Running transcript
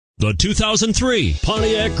The 2003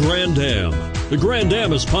 Pontiac Grand Am. The Grand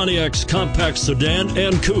Am is Pontiac's compact sedan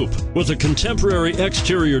and coupe with a contemporary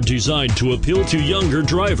exterior designed to appeal to younger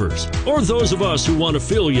drivers or those of us who want to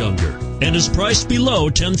feel younger, and is priced below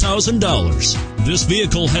 $10,000. This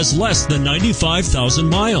vehicle has less than 95,000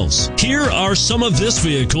 miles. Here are some of this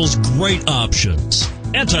vehicle's great options: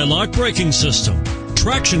 anti-lock braking system,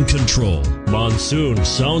 traction control, monsoon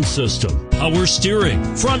sound system, power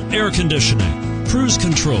steering, front air conditioning, cruise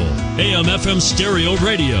control, AM/FM stereo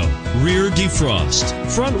radio, rear defrost,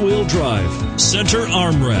 front wheel drive, center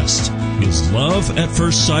armrest. Is love at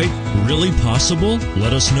first sight really possible?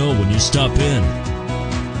 Let us know when you stop in.